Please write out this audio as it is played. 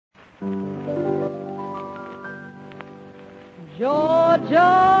Georgia,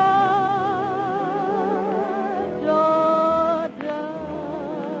 Georgia.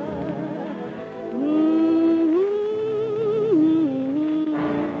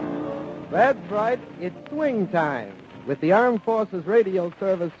 That's right, it's swing time with the Armed Forces Radio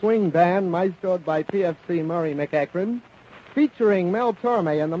Service Swing Band, maestroed by PFC Murray McEachran, featuring Mel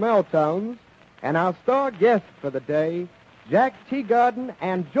Torme and the Meltones, and our star guest for the day, Jack Teagarden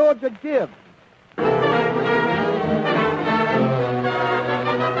and Georgia Gibbs.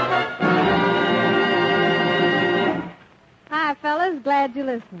 Hi, fellas. Glad you're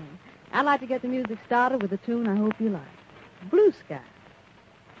listening. I'd like to get the music started with a tune I hope you like. Blue Sky.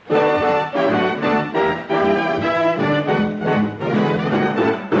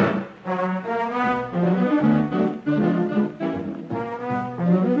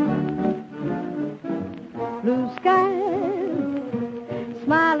 Blue skies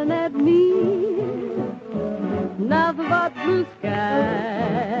smiling at me, nothing but blue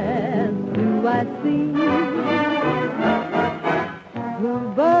skies do I see.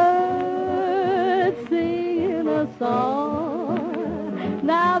 Bluebirds singing a song,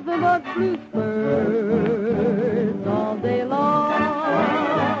 nothing but blue birds all day long.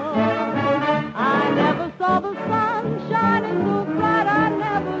 I never saw the sun shining so bright, I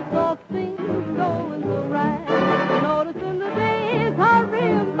never saw things going so right. Noticing the days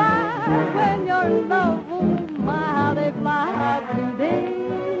hurrying by when you're in love, oh my, how they fly. Blue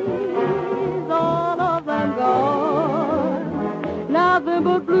days, all of them gone, nothing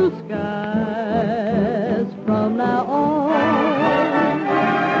but blue skies from now on.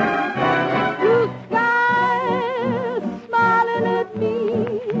 Blue skies smiling at me,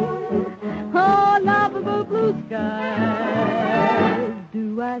 oh, nothing but blue skies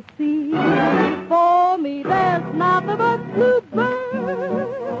do I see. For me there's nothing but bluebirds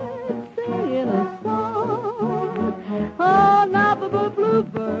singing a song, oh, nothing but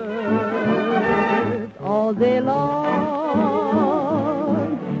bluebirds all day long.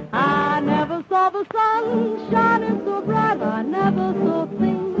 I never saw the sun shining so bright, I never saw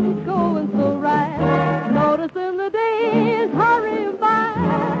things going so right. Noticing the days hurrying by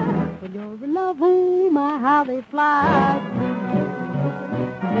when you're in love, oh my, how they fly.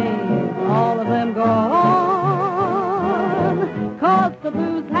 Days, all of them gone, 'cause the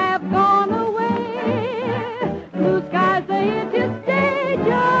blues have gone away. Blue skies, they hit you stay,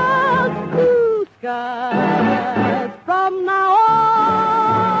 just blue skies from now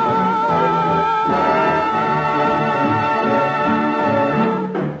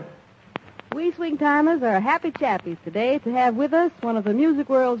on. We swing timers are happy chappies today to have with us one of the music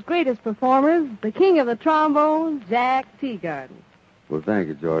world's greatest performers, the king of the trombones, Jack Teagarden. Well, thank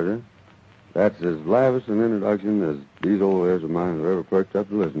you, Georgia. That's as lavish an introduction as these old ears of mine have ever perked up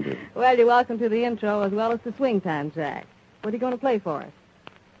to listen to. Well, you're welcome to the intro as well as the swing time, Jack. What are you going to play for us?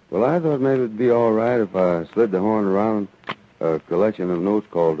 Well, I thought maybe it'd be all right if I slid the horn around a collection of notes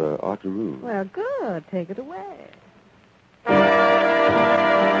called Octoroon. Well, good. Take it away.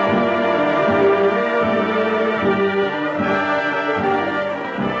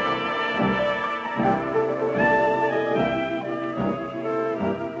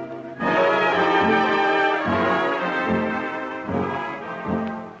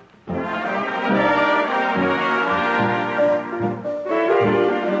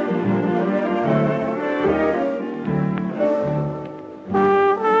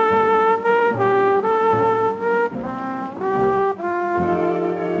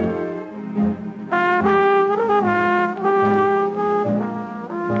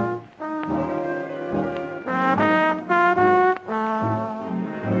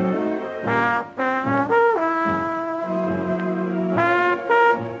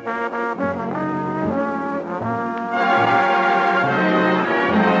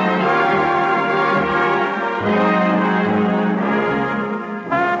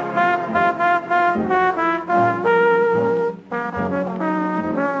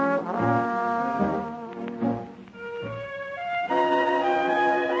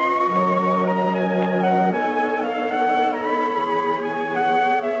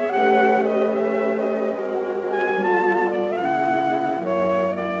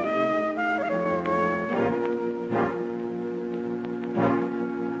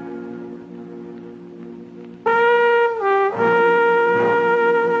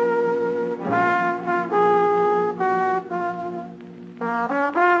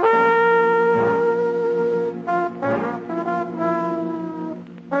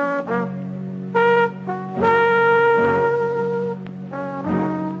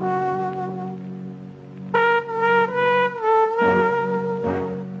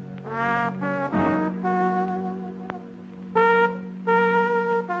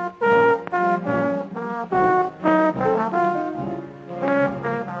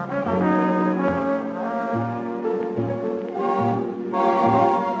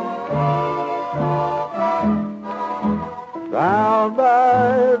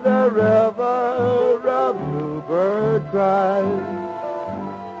 cries.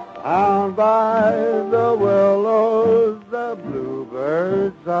 Down by the willows, the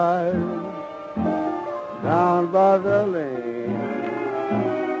bluebird sighs. Down by the lane,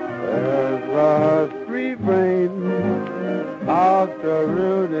 there's a refrain.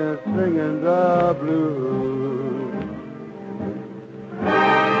 Octoroon is singing the blues.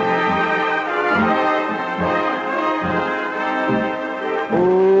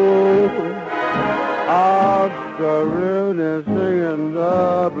 Oh, Octoroon is singing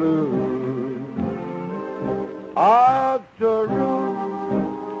the blues. Octoroon.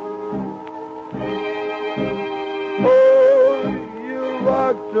 Oh, you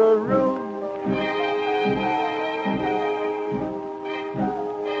Octoroon.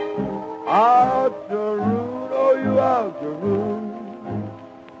 Octoroon, oh, you Octoroon.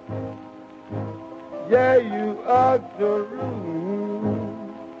 Yeah, you Octoroon.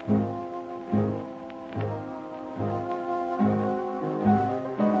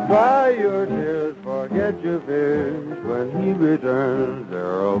 Dry your tears, forget your fears. When he returns,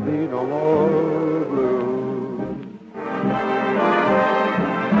 there'll be no more blues.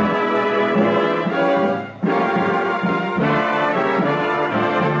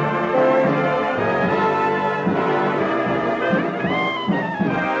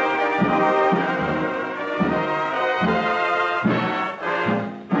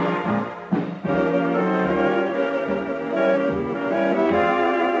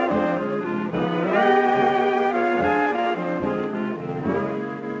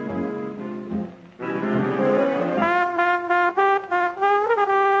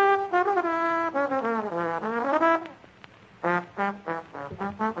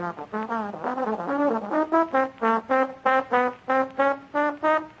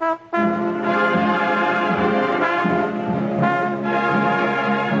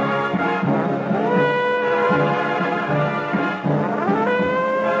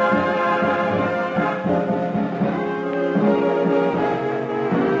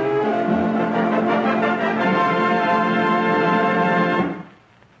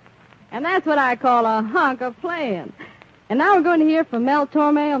 And that's what I call a hunk of playing. And now we're going to hear from Mel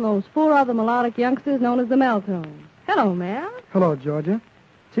Torme and those four other melodic youngsters known as the Meltones. Hello, Mel. Hello, Georgia.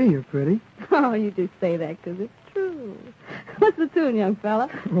 Gee, you're pretty. Oh, you just say that because it's true. What's the tune, young fella?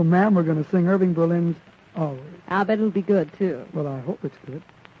 Well, ma'am, we're going to sing Irving Berlin's Always. I'll bet it'll be good, too. Well, I hope it's good.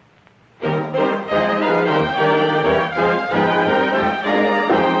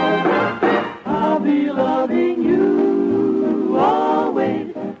 I'll be loving you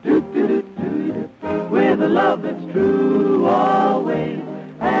always, with a love that's true always.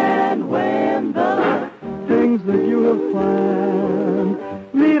 And when the Things that you have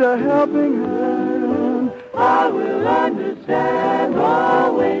planned need a helping hand. I will understand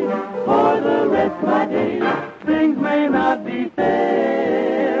always for the rest of my days. Things may not be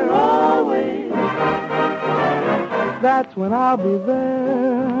fair always. That's when I'll be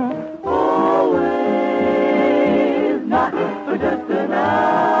there. Always, not for just an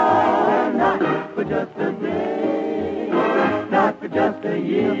hour, not for just a day, not for just a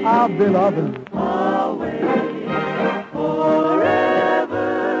year. I'll be loving you. Always, forever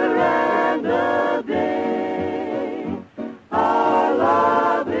and a day. Our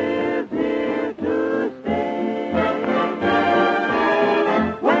love is here to stay.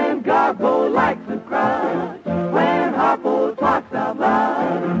 When Garbo likes a crowd, when Harpo talks out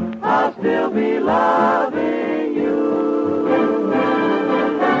loud, I'll still be loving you.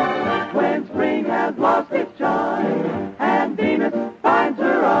 When spring has lost its charm and Venus finds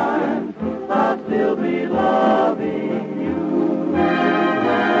her arms, I'll still be loving you.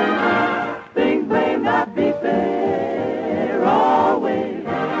 Things may not be fair always,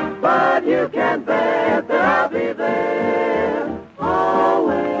 but you can bet that I'll be there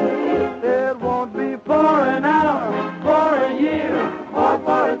always. It won't be For an hour, for a year, or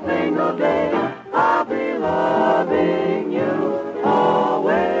for a single day, I'll be loving you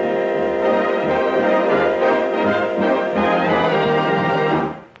always.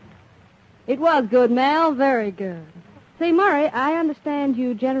 It was good, Mel. Very good. Say, Murray, I understand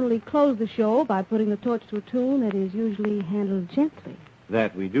you generally close the show by putting the torch to a tune that is usually handled gently.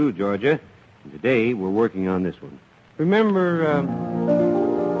 That we do, Georgia. Today, we're working on this one. Remember,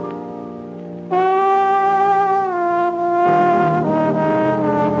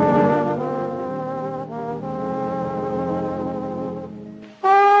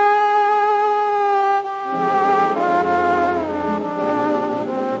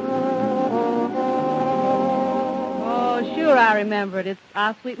 Oh, sure, I remember it. It's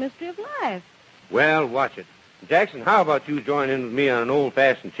Our Sweet Mystery of Life. well, watch it. Jackson, how about you join in with me on an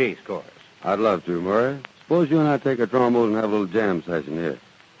old-fashioned chase course? I'd love to, Murray. Suppose you and I take our trombone and have a little jam session here.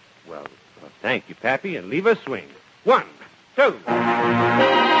 Well, thank you, Pappy, and leave us swing. 1, 2.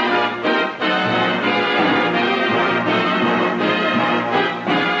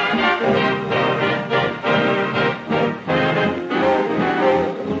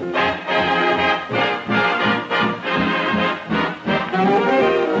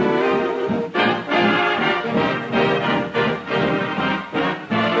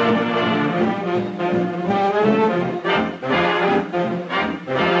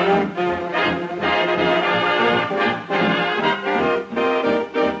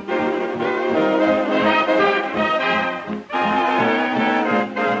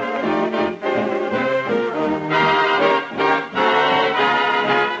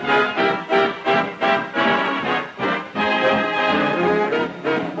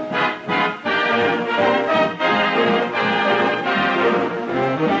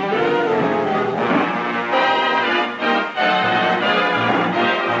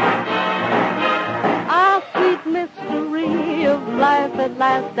 At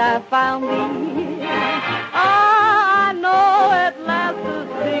last I found thee. Ah, I know at last the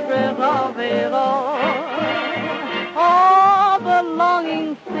secret of it all. All the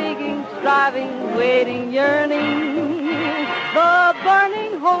longing, seeking, striving, waiting, yearning, the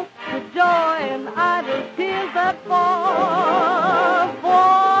burning hope, the joy, and idle tears that fall.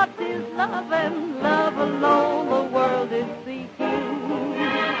 For 'tis love and love alone the world is seeking,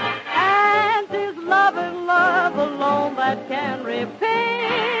 and 'tis love and love alone that can repay.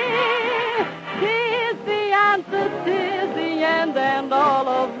 'Tis the answer, 'tis the end and all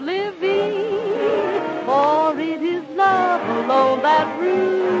of living, for it is love alone that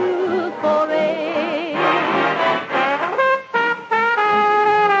rules forever.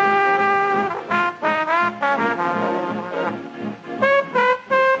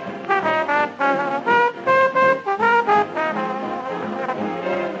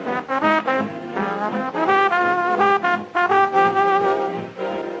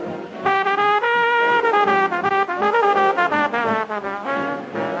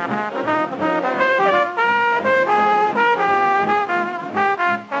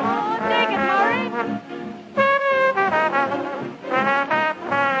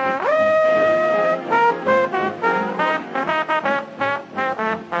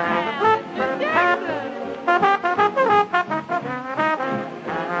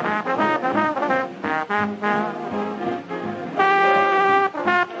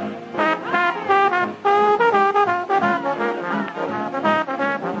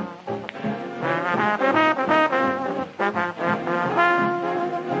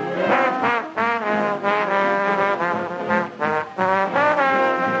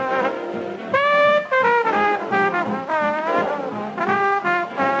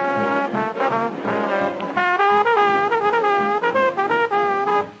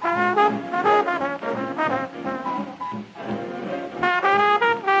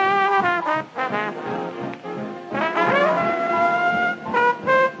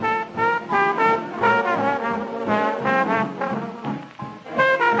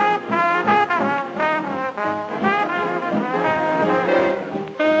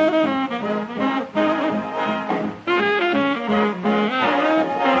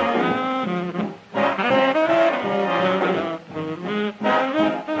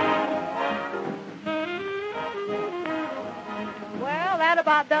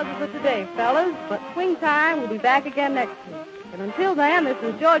 About does it for today, fellas. But Swing Time will be back again next week. And until then, this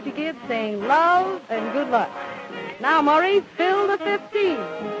is Georgia Gibbs saying love and good luck. Now, Maurice, fill the 15.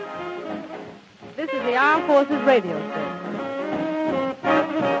 This is the Armed Forces Radio Station.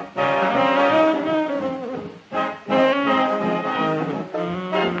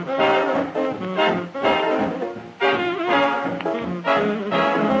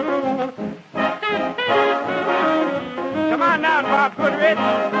 Come on down, Bob Goodrich.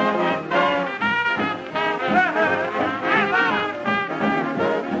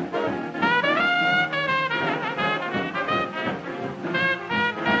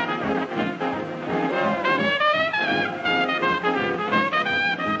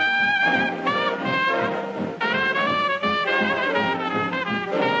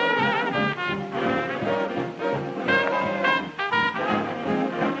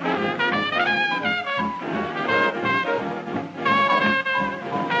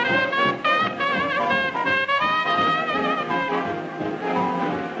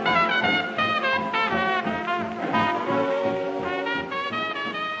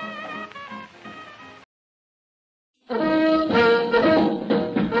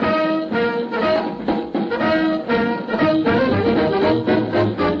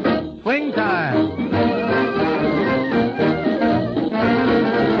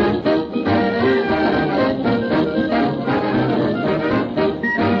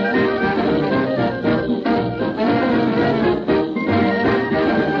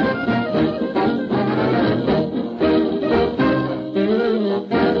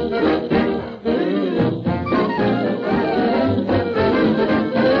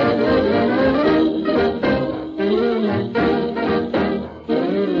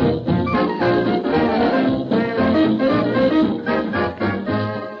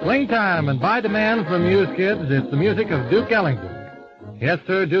 demand from you kids, it's the music of Duke Ellington. Yes,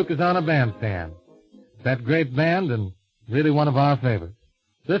 sir, Duke is on a bandstand. That great band and really one of our favorites.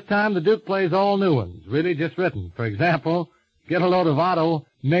 This time the Duke plays all new ones, really just written. For example, Get a Load of Otto,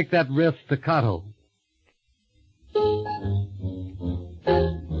 Make That Riff Staccato.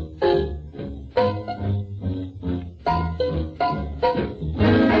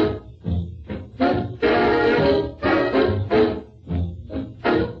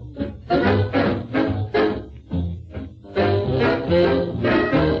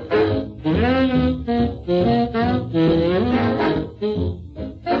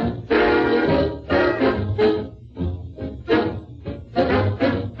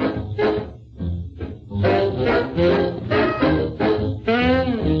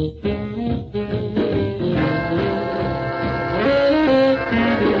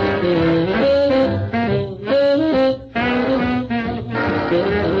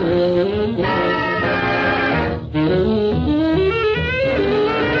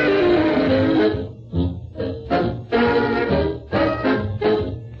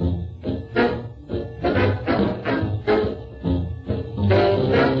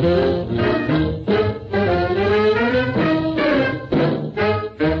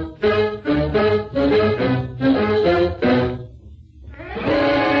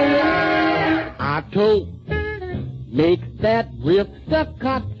 Make that riff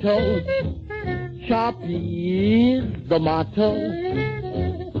staccato, sharply is the motto.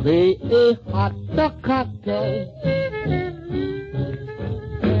 Play a hot staccato.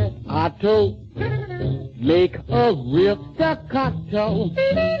 Otto, make a riff staccato,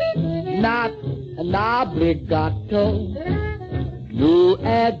 not an obligato. No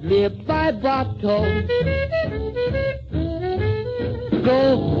ad-lib vibrato.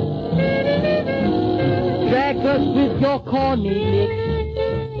 Go. Drag us with your corny lick.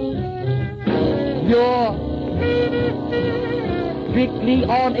 You're strictly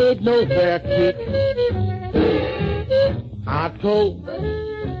on a no-fair kick. Otto,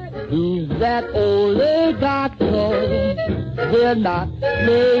 who's that old legato? We're not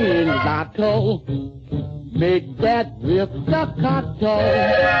playing lotto. Make that riff staccato.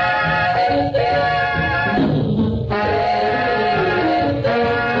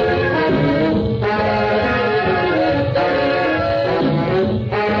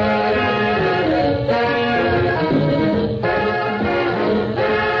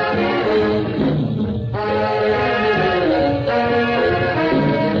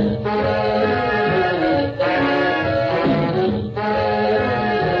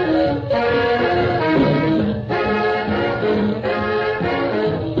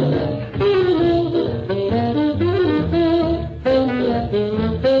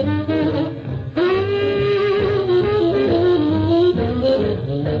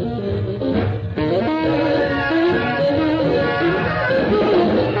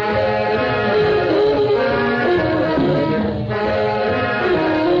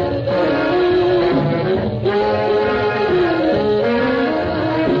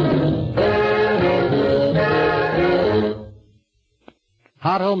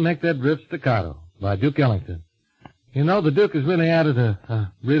 Otto, Make That Riff Staccato by Duke Ellington. You know, the Duke has really added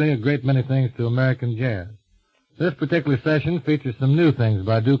a great many things to American jazz. This particular session features some new things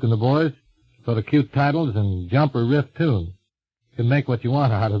by Duke and the boys, sort of cute titles and jumper riff tunes. You can make what you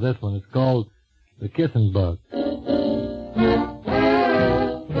want out of this one. It's called The Kissin' Bug.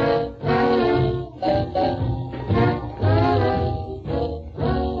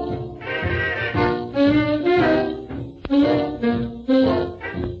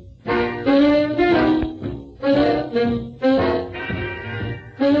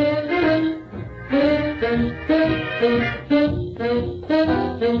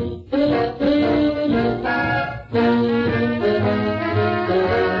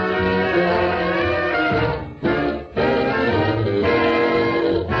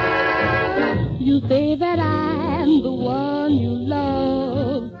 You say that I'm the one you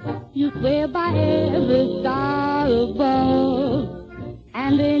love. You swear by every star above.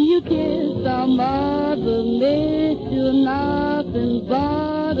 And then you kiss some other, makes you nothing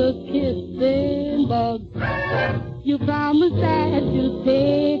but a kissing bug. You promise that you'll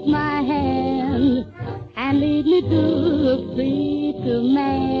take my hand and lead me to a preacher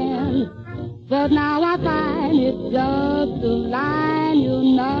man. But now I find it's just a line, you're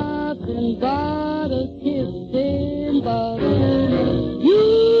nothing but a kissing bug.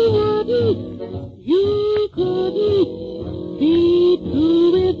 You couldn't be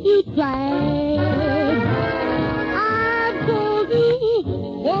true if you tried. I've told you,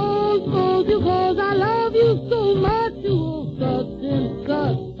 won't told you, 'cause I love you so much, you such and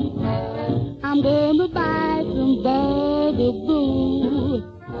such. I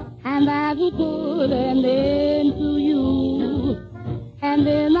will put an end to you. And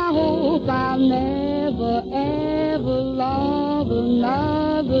then I hope I'll never, ever love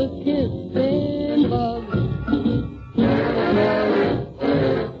another kissing bug.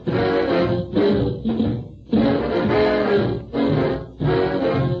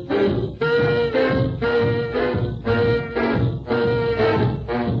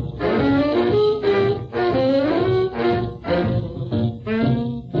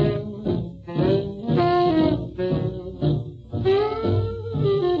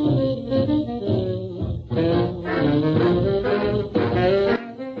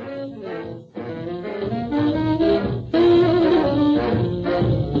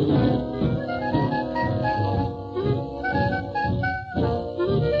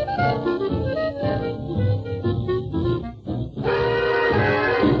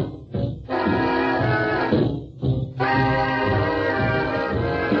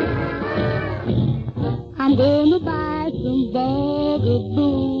 I'm gonna buy some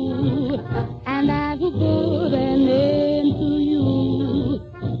bugaboo, and I will put an end to you.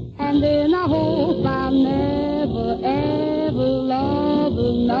 And then I hope I'll never, ever love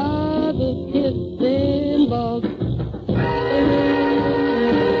another kissing bug.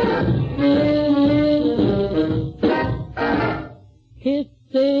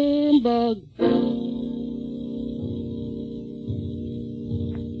 Kissing bug.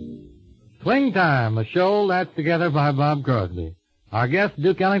 Swing Time, a show that's together by Bob Crosby. Our guest,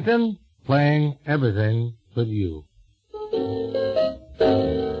 Duke Ellington, playing Everything But You.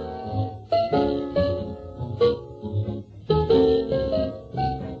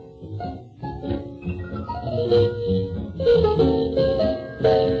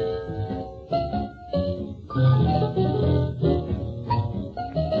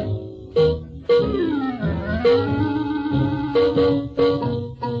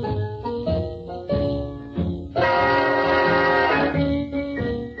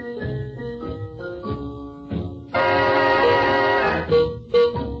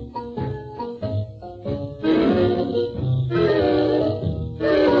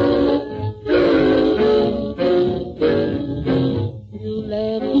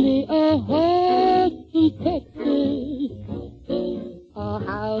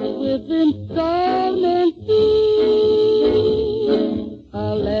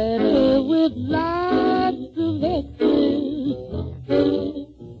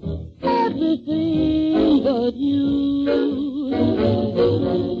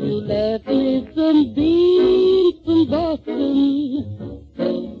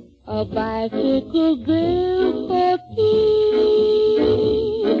 A bicycle built for two,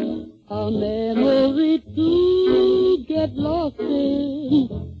 a memory to get lost in,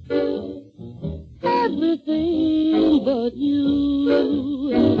 everything but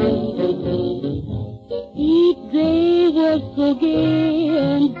you. Each day was so gay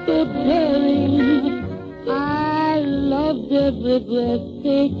and so daring, I loved every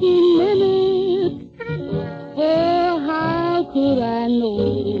breathtaking minute. Oh, how could I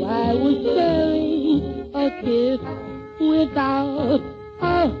know I was sharing a kiss without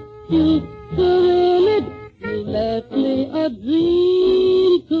a future in it? You left me a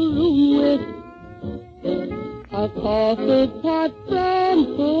dream to room with, a coffee pot from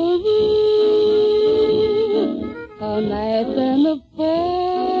Peru, a knife and a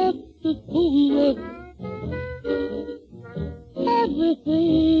fork to spoon with,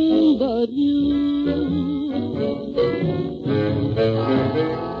 everything but you.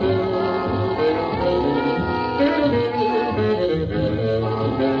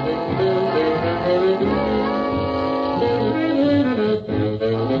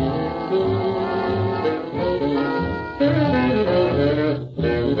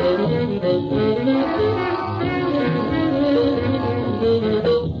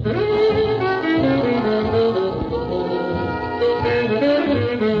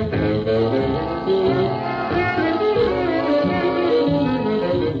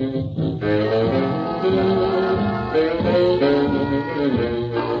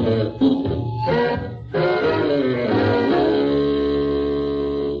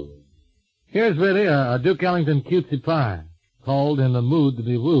 Here's really a Duke Ellington cutesy pie called In the Mood to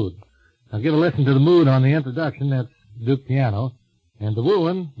Be Wooed. Now give a listen to the mood on the introduction. That's Duke piano. And the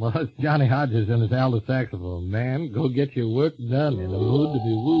wooing, well, it's Johnny Hodges and his alto saxophone. Man, go get your work done. In the mood to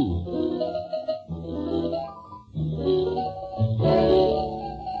be wooed.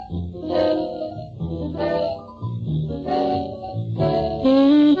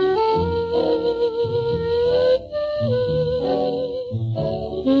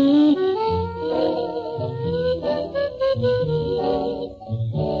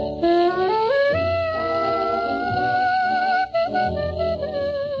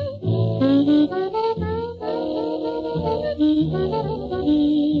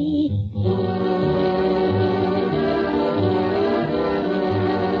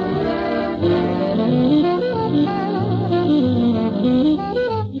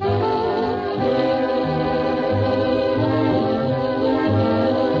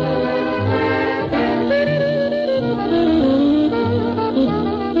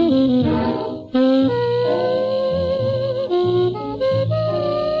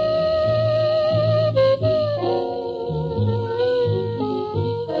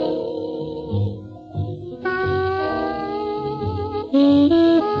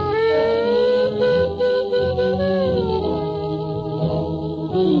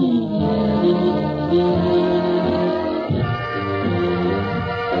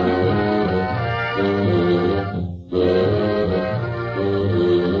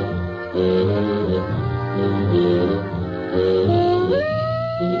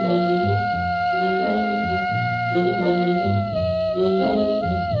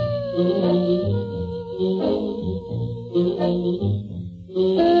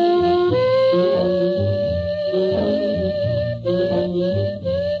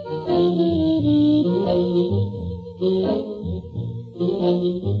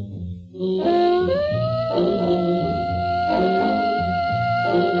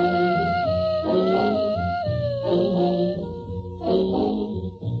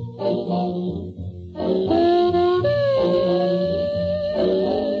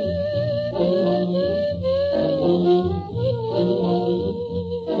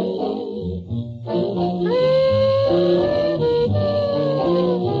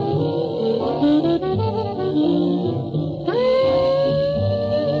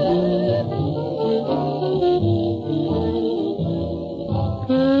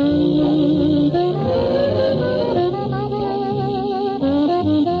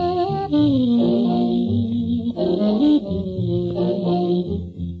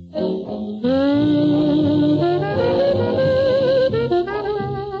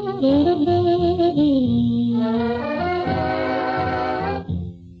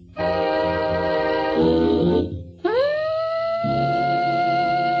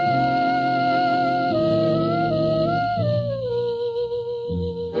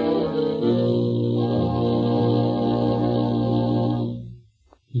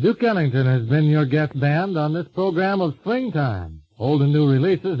 Duke Ellington has been your guest band on this program of Swing Time. Old and new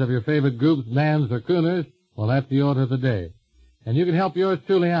releases of your favorite groups, bands, or crooners, well, that's the order of the day. And you can help yours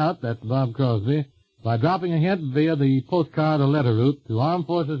truly out, that's Bob Crosby, by dropping a hint via the postcard or letter route to Armed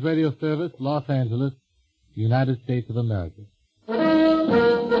Forces Radio Service, Los Angeles, United States of America.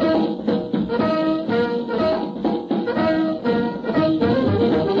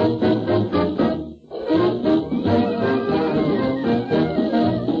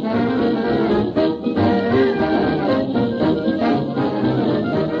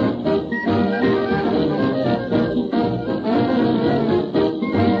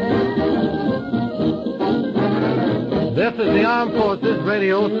 This is the Armed Forces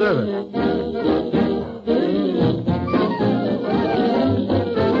Radio Service.